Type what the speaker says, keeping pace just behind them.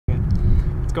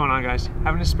What's going on, guys?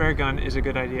 Having a spare gun is a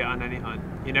good idea on any hunt.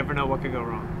 You never know what could go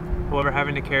wrong. However,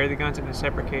 having to carry the guns in a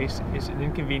separate case is an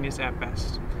inconvenience at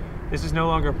best. This is no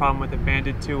longer a problem with a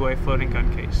banded two-way floating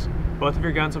gun case. Both of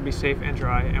your guns will be safe and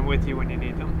dry and with you when you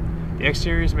need them. The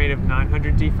exterior is made of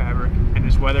 900D fabric and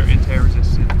is weather and tear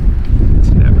resistant.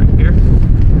 See that right here?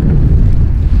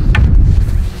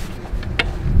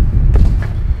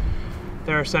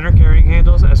 There are center carrying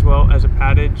handles as well as a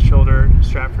padded shoulder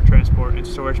strap for transport and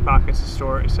storage pockets to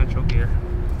store essential gear.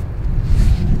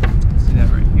 See that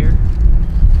right here?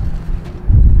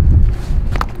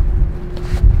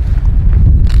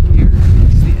 Here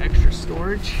is the extra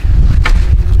storage.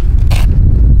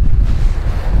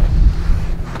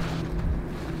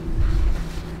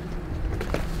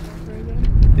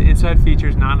 The inside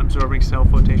features non-absorbing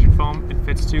self-flotation foam and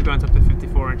fits two guns up to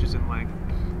 54 inches in length.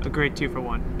 A great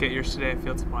 2-for-1. Get yours today at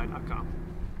FieldSupply.com.